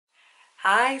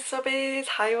Hi subbies,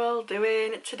 how you all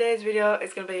doing? Today's video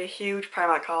is going to be a huge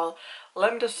Primark haul.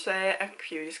 Let me just say a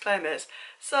few disclaimers.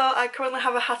 So I currently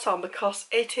have a hat on because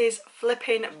it is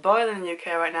flipping boiling in the UK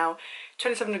right now.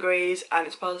 27 degrees and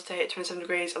it's supposed to hit 27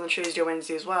 degrees on the Tuesday or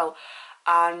Wednesday as well.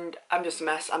 And I'm just a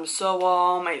mess. I'm so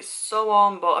warm, it's so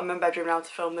warm, but I'm in my bedroom now to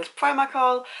film this Primark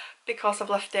haul because I've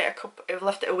left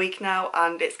it a week now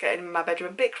and it's getting my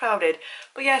bedroom a bit crowded.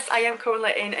 But yes, I am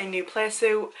currently in a new play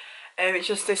suit. It's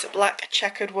just this black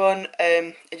checkered one.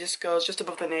 It just goes just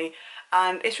above the knee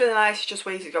and it's really nice. It's just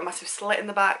weird. It's got a massive slit in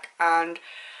the back and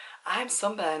I'm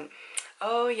sunburnt.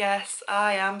 Oh yes,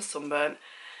 I am sunburnt.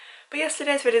 But yes,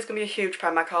 today's video is going to be a huge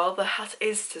Primark haul. The hat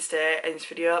is to stay in this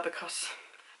video because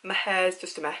my hair's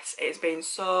just a mess. It's been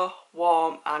so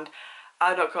warm and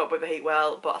I don't cope with the heat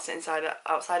well, but I sit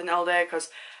outside all day because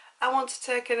I want to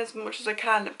take in as much as I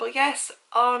can. But yes,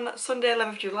 on Sunday 11th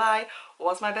of July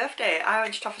was my birthday. I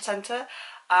went to Trafford Centre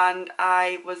and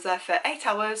I was there for 8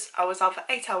 hours. I was out for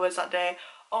 8 hours that day.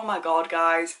 Oh my god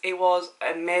guys, it was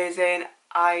amazing.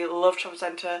 I love Trafford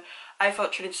Centre. I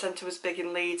thought Trinity Centre was big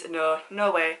in Leeds.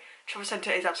 No way. Trafford Centre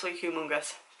is absolutely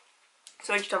humongous.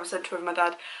 So I went to Trafford Centre with my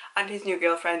dad and his new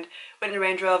girlfriend. Went in a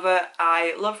Range Rover.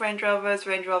 I love Range Rovers.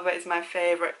 Range Rover is my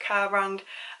favourite car brand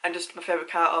and just my favourite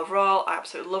car overall. I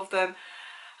absolutely love them.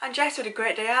 And Jess had a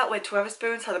great day out. Went to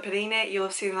Wetherspoons, had a panini. You'll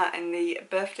have seen that in the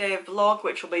birthday vlog,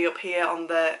 which will be up here on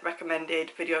the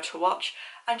recommended video to watch.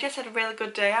 And Jess had a really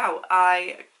good day out.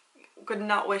 I could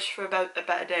not wish for a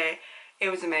better day.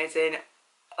 It was amazing.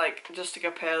 Like, just to go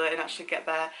up early and actually get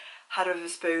there. Had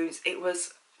Wetherspoons. It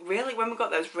was really, when we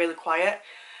got there, it was really quiet.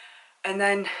 And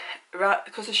then, right,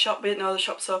 because we didn't know the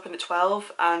shop's open at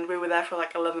 12 and we were there for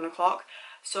like 11 o'clock.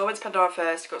 So I went to Pandora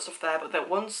first, got stuff there, but then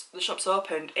once the shops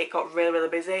opened, it got really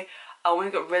busy. And when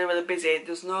it got really busy,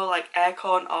 there's no like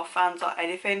aircon or fans or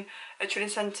anything. At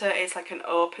Trinity Centre, it's like an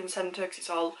open centre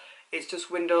because it's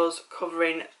just windows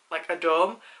covering like a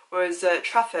dome. Whereas at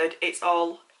Trafford, it's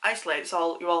all isolated.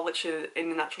 You're all literally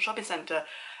in an actual shopping centre.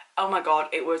 Oh my god,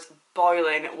 it was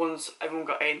boiling once everyone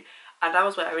got in. And I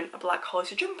was wearing a black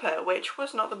Hollister jumper, which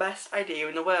was not the best idea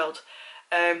in the world.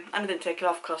 And I didn't take it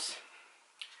off because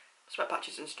sweat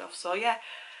patches and stuff. So yeah,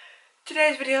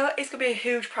 today's video is going to be a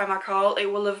huge Primark haul.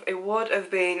 It would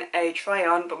have been a try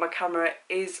on, but my camera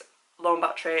is low on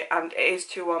battery and it is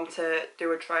too warm to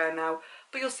do a try on now.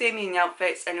 But you'll see me in the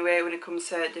outfits anyway when it comes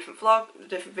to different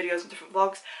videos and different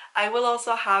vlogs. I will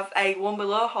also have a One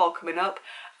Below haul coming up.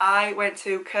 I went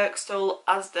to Kirkstall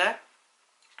Asda.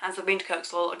 As I've been to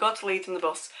Kirkstall, I go to Leeds on the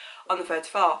bus on the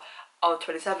 34 or the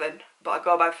 27, but I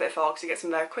go by 34 because it gets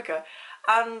me there quicker.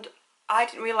 And I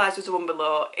didn't realise there was a One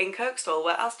Below in Kirkstall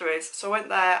where Asda is, so I went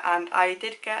there and I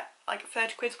did get like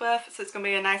 30 quid's worth, so it's going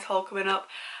to be a nice haul coming up.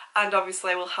 And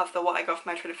obviously we'll have the what I got for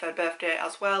my 23rd birthday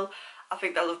as well. I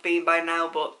think that'll have been by now,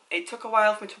 but it took a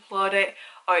while for me to upload it,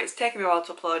 or it's taken me a while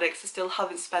to upload it because I still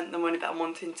haven't spent the money that I'm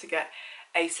wanting to get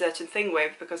a certain thing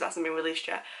with because it hasn't been released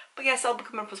yet. But yes, I'll be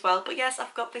coming up as well. But yes,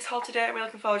 I've got this haul today. I'm really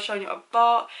looking forward to showing you what I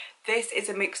bought. This is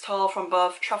a mixed haul from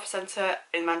both Trafford Centre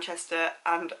in Manchester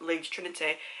and Leeds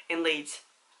Trinity in Leeds.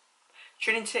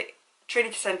 Trinity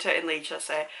Centre in Leeds, let's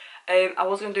say. I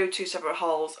was going to do two separate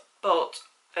hauls, but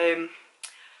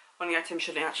one of the items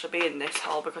shouldn't actually be in this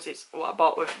haul because it's what I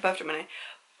bought with birthday money.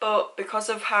 But because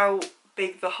of how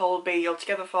big the haul will be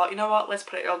altogether, I thought, you know what, let's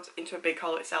put it into a big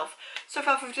haul itself. So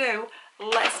without further ado,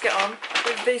 let's get on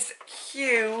with this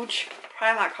huge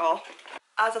Primark haul.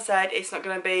 As I said, it's not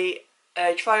going to be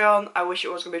a try on. I wish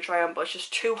it was going to be a try on, but it's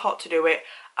just too hot to do it.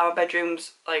 Our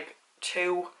bedroom's like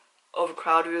too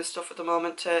overcrowded with stuff at the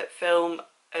moment to film,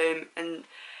 and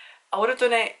I would have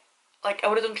done it, like I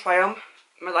would have done try on.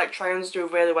 Like try ons do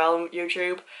really well on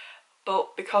YouTube,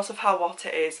 but because of how hot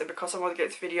it is and because I want to get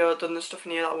this video done, the stuff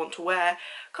in here that I want to wear,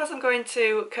 because I'm going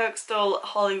to Kirkstall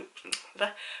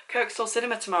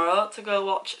Cinema tomorrow to go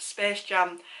watch Space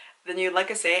Jam The New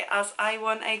Legacy, as I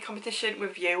won a competition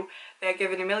with you. They're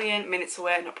giving 1,000,000 minutes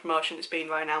away, not promotion, it's been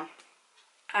right now.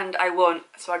 And I won,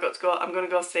 so I got to go. I'm going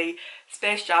to go see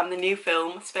Space Jam, the new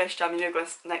film, Space Jam, The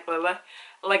New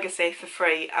Legacy for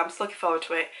free. I'm just looking forward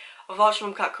to it. Unfortunately,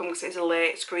 Mum can't come because it's a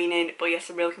late screening, but yes,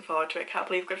 I'm really looking forward to it. Can't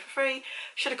believe I got it for free.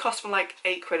 Should have cost me like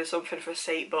 8 quid or something for a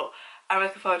seat, but I'm really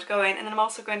looking forward to going. And then I'm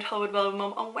also going to Hollywood with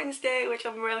Mum on Wednesday, which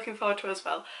I'm really looking forward to as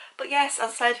well. But yes, as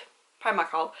I said,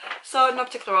 Primark haul. So in no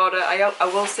particular order, I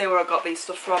will say where I got these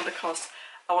stuff from because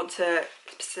I want to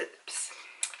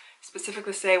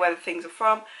specifically say where the things are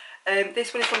from.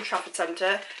 This one is from Trafford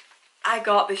Centre. I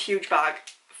got this huge bag.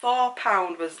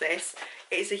 £4 was this.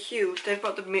 It's a huge, they've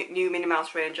got the new Minnie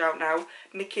Mouse range out now,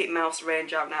 Mickey Mouse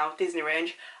range out now, Disney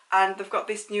range, and they've got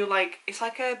this new, like, it's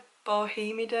like a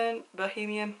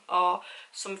bohemian or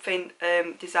something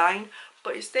design,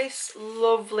 but it's this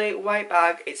lovely white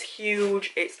bag. It's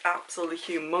huge, it's absolutely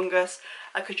humongous.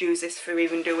 I could use this for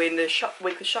even doing the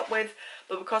weekly shop with,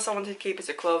 but because I wanted to keep it as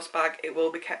a clothes bag, it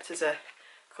will be kept as a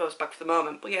clothes bag for the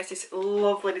moment. But yes, this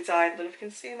lovely design. I don't know if you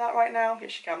can see that right now.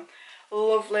 Yes, you can.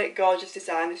 Lovely, gorgeous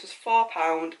design. This was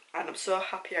 £4 and I'm so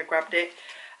happy I grabbed it.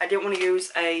 I didn't want to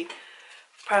use a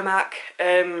Primark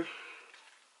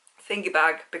thingy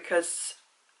bag because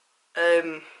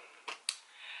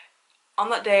on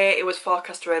that day it was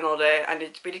forecast to rain all day, and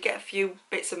we did get a few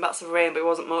bits and bats of rain, but it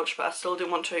wasn't much. But I still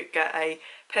didn't want to get a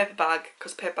paper bag,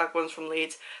 because paper bag one's from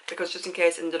Leeds, because just in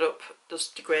case it ended up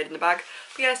just degrading the bag.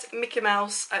 But yes, Mickey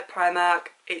Mouse at Primark.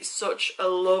 It's such a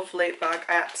lovely bag.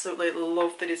 I absolutely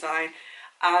love the design,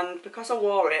 and because I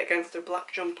wore it against a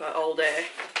black jumper all day,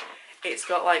 it's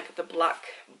got like the black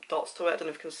dots to it. I don't know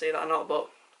if you can see that or not, but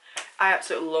I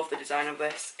absolutely love the design of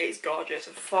this. It's gorgeous,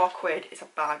 and £4 is a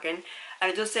bargain.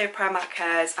 And it does say Primark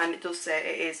Cares, and it does say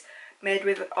it is made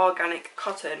with organic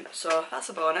cotton, so that's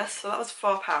a bonus. So that was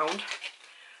 £4.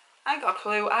 I ain't got a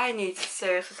clue. I need to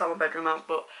seriously sort my bedroom out,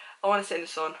 but I want to sit in the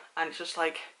sun, and it's just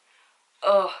like,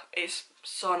 oh, it's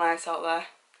so nice out there,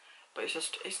 but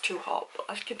it's too hot, but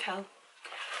as you can tell.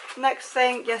 Next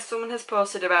thing, yes, someone has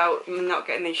posted about me not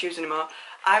getting these shoes anymore.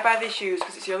 I buy these shoes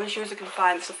because it's the only shoes I can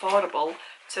find that's affordable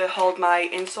to hold my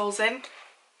insoles in,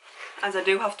 as I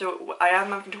am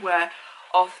having to wear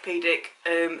orthopedic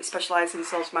specialised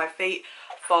insoles for my feet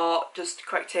for just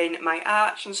correcting my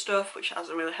arch and stuff, which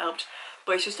hasn't really helped,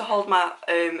 but it's just to hold my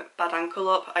bad ankle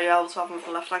up. I also have them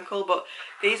for left ankle, but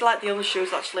these are like the only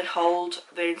shoes that actually hold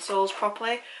the insoles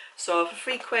properly. So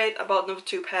for £3 I bought another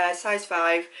 2 pairs, size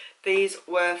 5. These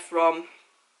were from,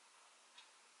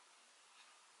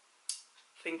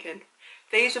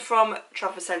 these are from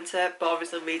Trafford Centre, but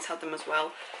obviously Leeds had them as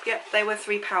well. Yep, they were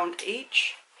 £3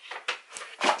 each.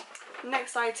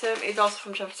 Next item is also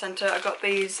from Trafford Centre. I got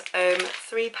these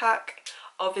 3-pack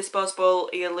of disposable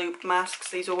ear loop masks.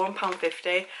 These were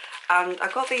 £1.50, and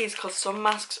I got these because some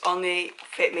masks only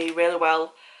fit me really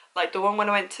well. Like the one when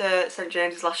I went to St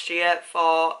James's last year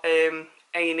for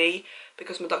A&E,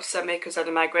 because my doctor sent me because I had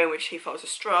a migraine, which he thought was a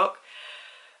stroke.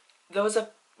 There was a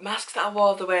mask that I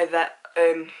wore the way that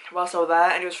whilst I was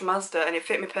there, and it was from Asda, and it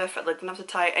fit me perfectly. I didn't have to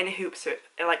tie any hoops to it,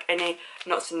 like any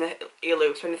knots in the ear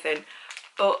loops or anything.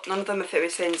 But none of them have fit me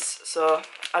since, so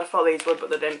I'd thought these would, but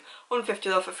they didn't. £1.50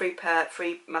 though for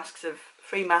three masks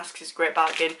is a great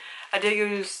bargain. I do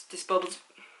use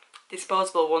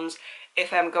disposable ones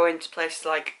if I'm going to places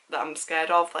like that I'm scared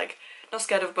of, like not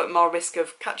scared of, but more risk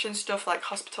of catching stuff like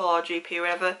hospital or GP or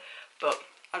whatever. But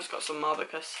I just got some more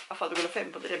because I thought they were going to fit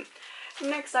me, but they didn't.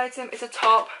 Next item is a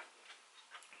top.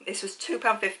 This was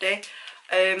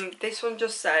 £2.50. This one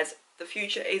just says the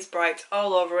future is bright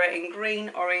all over it in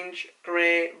green, orange,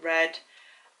 grey, red,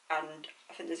 and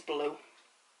I think there's blue.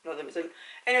 No, there isn't.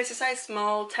 Anyway, it's a size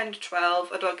small, 10 to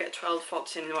 12. I don't get 12,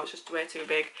 14 anymore, it's just way too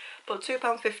big. But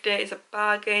 £2.50 is a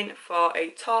bargain for a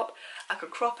top. I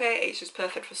could crop it, it's just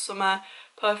perfect for summer.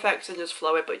 Perfect and just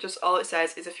flow it, but just all it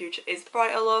says is the future is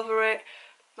bright all over it.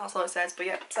 That's all it says, but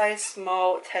yeah, size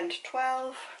small, 10 to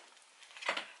 12.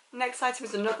 Next item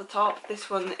is another top. This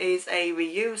one is a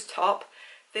reused top.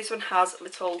 This one has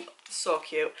so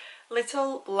cute,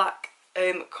 little black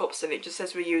cups in it. Just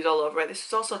says reuse all over it. This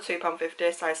is also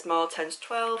 £2.50, size small, 10 to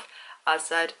 12. As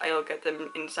said, I'll get them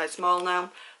in size small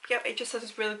now. But yep, it just has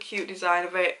this really cute design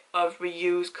of it, of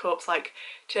reused cups, like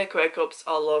takeaway cups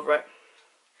all over it.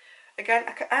 Again,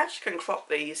 I actually can crop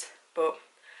these, but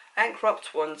I ain't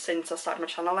cropped one since I started my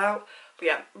channel out. But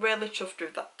yeah, really chuffed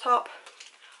with that top.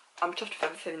 I'm chuffed with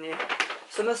everything in here.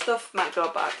 Some of the stuff might go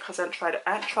back because I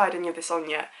haven't tried any of this on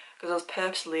yet, because I was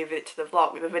purposely leaving it to the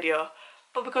vlog with the video.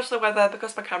 But because of the weather,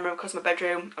 because of my camera, because of my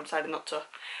bedroom, I decided not to.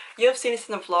 You've seen this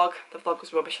in the vlog. The vlog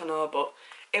was rubbish, I know, but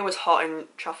it was hot in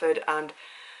Trafford and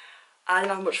I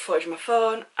didn't have much footage on my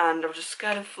phone and I was just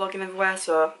scared of vlogging everywhere.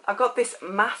 So I got this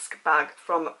mask bag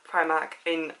from Primark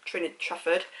in Trinity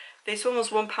Trafford. This one was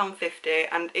 £1.50,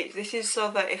 and this is so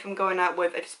that if I'm going out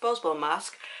with a disposable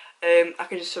mask, I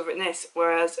can just shove it in this.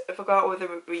 Whereas if I go out with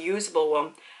a reusable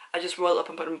one, I just roll it up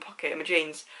and put it in my pocket in my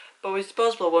jeans. But with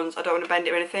disposable ones, I don't want to bend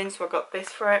it or anything, so I got this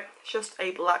for it. It's just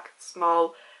a black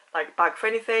small like bag for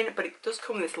anything, but it does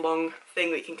come with this long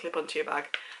thing that you can clip onto your bag.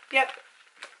 Yep,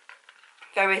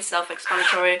 very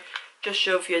self-explanatory. Just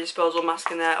shove your disposable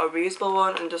mask in there or reusable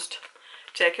one and just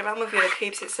take it around with you. It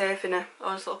keeps it safe in a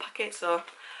nice little packet, so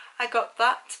I got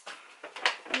that.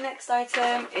 Next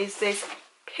item is this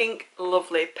pink,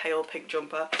 lovely pale pink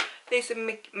jumper. This is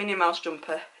a Minnie Mouse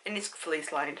jumper and it's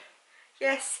fleece lined.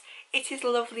 Yes, It is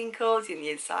lovely and cosy in the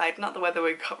inside, not the weather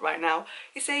we've got right now.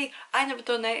 You see, I never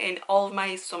done it in all of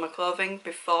my summer clothing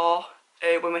before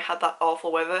when we had that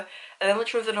awful weather, and then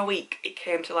literally within a week it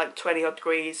came to like 20 odd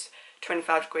degrees,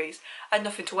 25 degrees. I had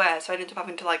nothing to wear, so I ended up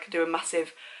having to like do a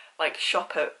massive like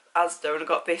shop at Asda, and I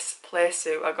got this play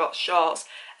suit, I got shorts,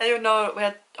 and even though we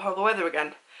had horrible weather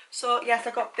again. So yes,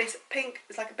 I got this pink,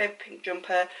 it's like a baby pink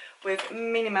jumper with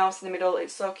Minnie Mouse in the middle.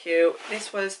 It's so cute.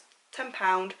 This was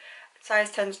 £10,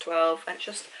 size 10 to 12, and it's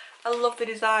just, I love the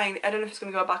design. I don't know if it's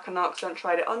going to go back or not because I haven't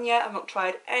tried it on yet. I've not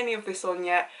tried any of this on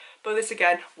yet, but this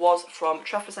again was from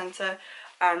Trafford Centre,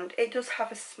 and it does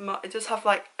have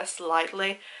like a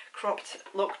slightly cropped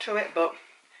look to it, but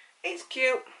it's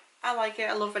cute. I like it.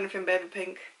 I love anything baby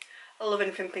pink. I love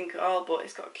anything pink at all, but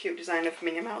it's got a cute design of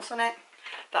Minnie Mouse on it.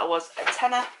 That was a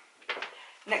tenner.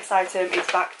 Next item is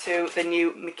back to the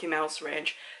new Mickey Mouse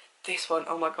range. This one,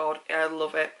 oh my god, I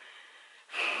love it.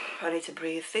 I need to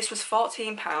breathe. This was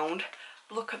 £14.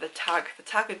 Look at the tag. The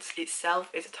tag itself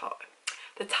is a top.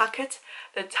 The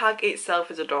tag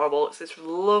itself is adorable. It's this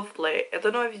lovely, I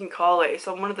don't know if you can call it, it's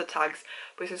on one of the tags,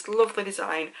 but it's this lovely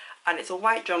design, and it's a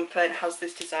white jumper and it has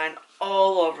this design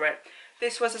all over it.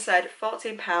 This was, I said,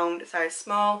 £14, size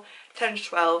small, 10 to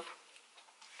 12,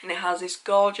 and it has this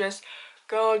gorgeous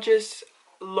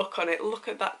look on it. Look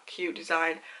at that cute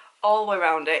design all the way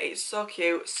around it. It's so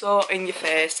cute, so in your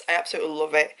face. I absolutely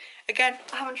love it. Again,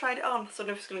 I haven't tried it on, so I don't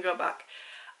know if it's going to go back,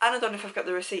 and I don't know if I've got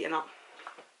the receipt or not.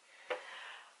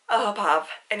 I hope I have.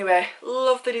 Anyway,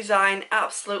 love the design,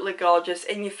 absolutely gorgeous,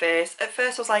 in your face. At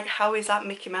first I was like, how is that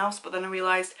Mickey Mouse? But then I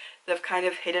realised they've kind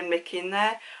of hidden Mickey in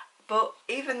there. But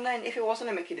even then, if it wasn't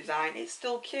a Mickey design, it's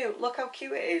still cute. Look how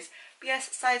cute it is. But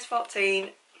yes, size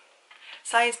 14,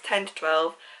 size 10 to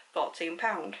 12,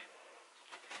 £14.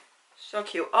 So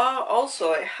cute. Oh,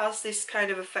 also it has this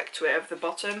kind of effect to it of the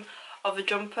bottom of the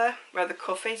jumper, where the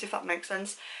cuff is, if that makes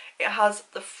sense. It has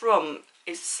the front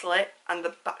is slit and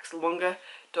the back's longer.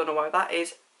 Don't know why that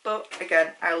is, but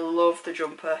again, I love the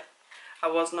jumper. I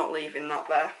was not leaving that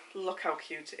there. Look how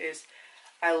cute it is.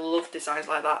 I love designs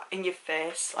like that, in your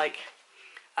face. Like,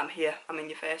 I'm here, I'm in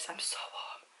your face. I'm so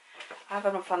warm. I've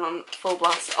had my fan on full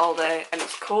blast all day, and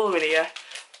it's cooler in here,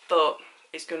 but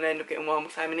it's going to end up getting warm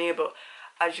with time in here. But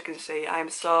as you can see, I'm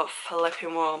so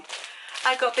flipping warm.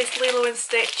 I got this Lilo and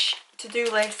Stitch to-do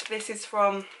list. This is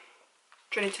from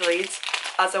Trinity Leeds,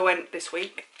 as I went this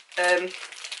week.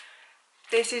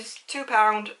 This is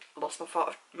 £2. Lost my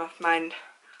thought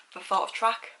of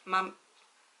track. My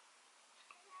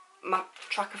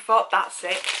track of thought, that's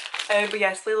it. But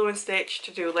yes, Lilo and Stitch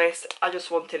to-do list. I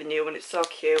just wanted a new one. It's so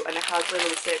cute, and it has Lilo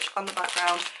and Stitch on the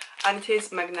background, and it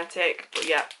is magnetic. But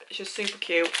yeah, it's just super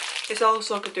cute. This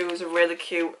also could do as a really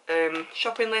cute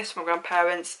shopping list for my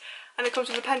grandparents, and it comes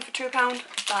with a pen for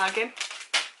 £2. Bargain.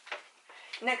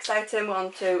 Next item, we're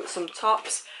on to some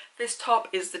tops. This top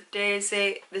is the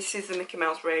Daisy. This is the Mickey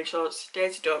Mouse range, so it's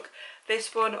Daisy Duck.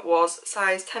 This one was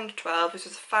size 10 to 12. This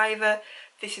was a £5.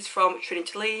 This is from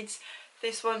Trinity Leeds.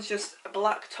 This one's just a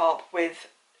black top with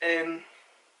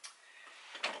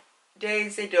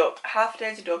Daisy Duck. Half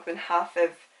Daisy Duck and half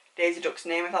of Daisy Duck's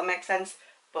name, if that makes sense.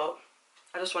 But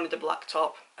I just wanted a black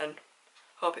top and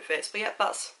hope it fits. But yeah,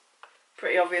 that's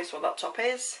pretty obvious what that top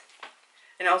is.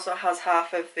 And it also has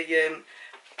half of the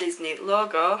Disney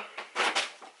logo.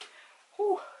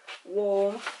 Ooh,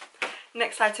 warm.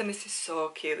 Next item, this is so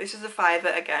cute. This is a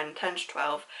 £5 again, 10 to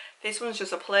 12. This one's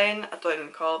just a plain, I don't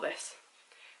even call this.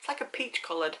 It's like a peach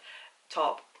coloured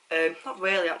top. Not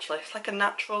really actually, it's like a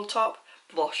natural top.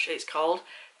 Blush it's called.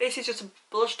 This is just a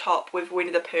blush top with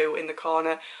Winnie the Pooh in the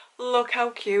corner. Look how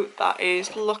cute that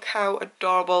is. Look how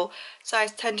adorable.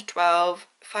 Size 10 to 12,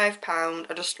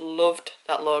 £5. I just loved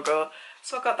that logo.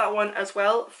 So I got that one as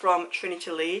well from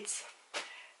Trinity Leeds.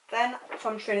 Then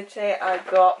from Trinity I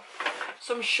got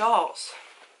some shorts.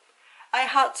 I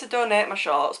had to donate my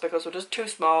shorts because they're just too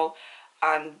small,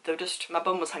 and they're just, my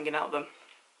bum was hanging out of them,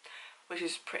 which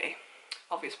is pretty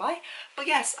obvious why. But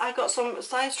yes, I got some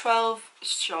size 12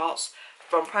 shorts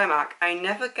from Primark. I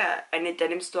never get any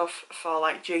denim stuff for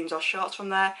like jeans or shorts from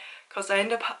there because I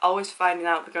end up always finding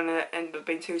out they're going to end up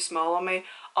being too small on me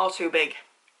or too big.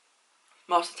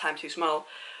 Most of the time too small.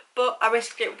 But I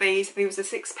risked it with these. These were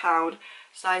 £6.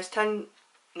 Size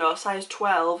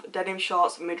 12 denim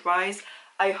shorts mid-rise.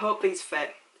 I hope these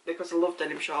fit because I love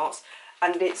denim shorts,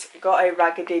 and it's got a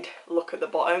raggedy look at the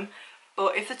bottom.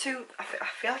 But if they're too, I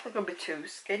feel like they're going to be too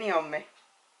skinny on me.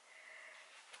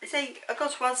 You see, I go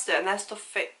to Asda and their stuff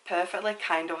fit perfectly,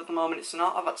 kind of at the moment it's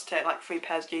not. I've had to take like 3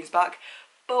 pairs of jeans back.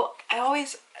 But I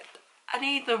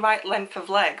need the right length of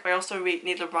leg, but I also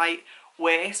need the right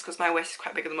waist because my waist is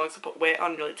quite big at the moment, so I put weight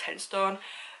on, nearly 10 stone.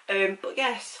 But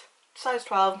yes, size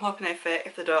 12, I'm hoping they fit.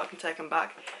 If they don't, I can take them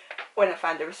back when I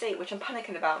find the receipt, which I'm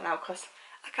panicking about now because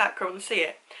I can't currently see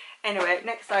it. Anyway,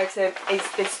 next item is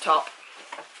this top.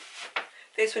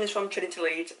 This one is from Trinity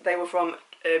Leeds. They were from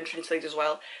Trinity Leeds as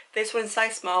well. This one's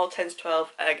size small, 10 to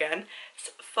 12 again.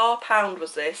 It's £4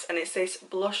 was this, and it's this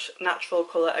blush natural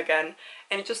colour again.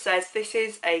 And it just says, this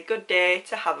is a good day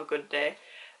to have a good day.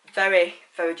 Very,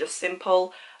 very just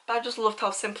simple. But I just loved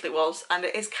how simple it was, and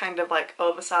it is kind of like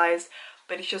oversized.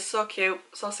 But it's just so cute,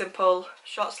 so simple,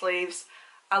 short sleeves.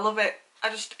 I love it.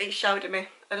 It shouted at me.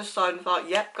 I just saw it and thought,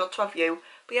 yep, got to have you.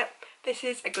 But yep, this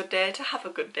is a good day to have a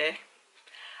good day.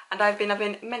 And I've been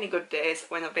having many good days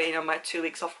when I've been on my 2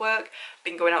 weeks off work.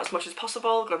 Been going out as much as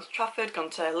possible, gone to Trafford, gone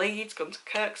to Leeds, gone to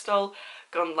Kirkstall,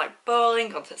 gone like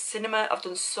bowling, gone to cinema. I've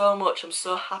done so much, I'm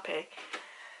so happy.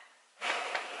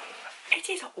 It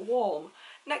is warm.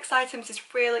 Next item is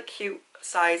this really cute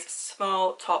size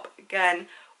small top again.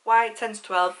 White, 10 to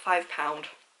 12, £5.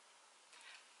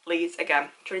 Leeds again,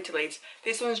 Trinity Leeds.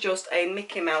 This one's just a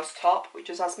Mickey Mouse top, which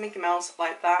just has Mickey Mouse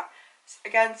like that.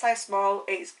 Again, size small,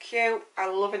 it's cute. I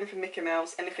love anything Mickey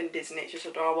Mouse, anything Disney, it's just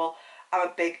adorable. I'm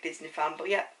a big Disney fan, but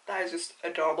yeah, that is just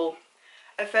adorable.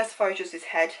 At first I thought it was just his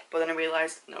head, but then I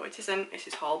realised, no it isn't, it's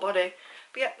his whole body.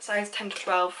 But yeah, size 10 to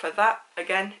 12 for that.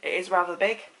 Again, it is rather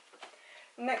big.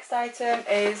 Next item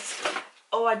is,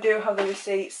 oh I do have the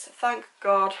receipts, thank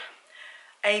God.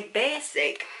 A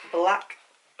basic black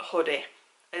hoodie.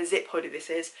 A zip hoodie this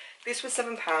is. This was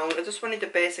 £7. I just wanted a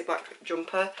basic black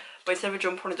jumper, but instead of a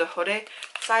jumper I wanted a hoodie.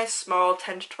 Size small,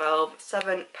 10 to 12,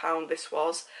 £7 this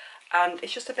was. And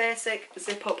it's just a basic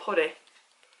zip up hoodie.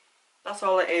 That's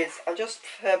all it is. I just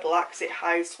prefer black because it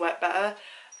hides sweat better.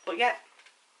 But yeah,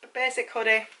 a basic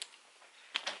hoodie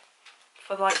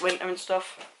for like winter and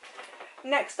stuff.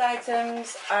 Next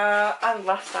items are, and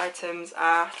last items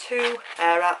are 2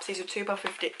 hair wraps. These are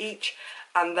 £2.50 each,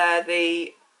 and they're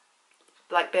the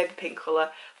like baby pink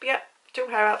colour. But yeah, 2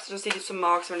 hair wraps. I just needed some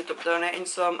more because I'm ended up donating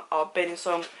some or binning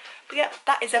some. But yeah,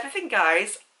 that is everything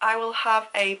guys. I will have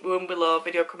a room below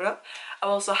video coming up.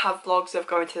 I'll also have vlogs of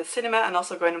going to the cinema and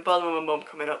also going and bowling with my mum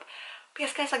coming up. But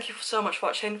yes guys, thank you so much for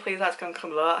watching. Please like, comment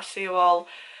below. I'll see you all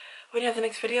when you have the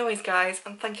next video is guys,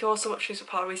 and thank you all so much for your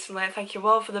support recently. Thank you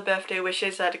all for the birthday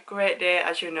wishes. I had a great day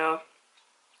as you know.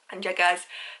 And yeah guys,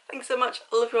 thanks so much.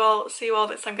 I love you all. See you all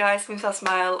next time guys. Give yourself a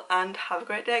smile and have a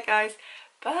great day guys.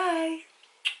 Bye.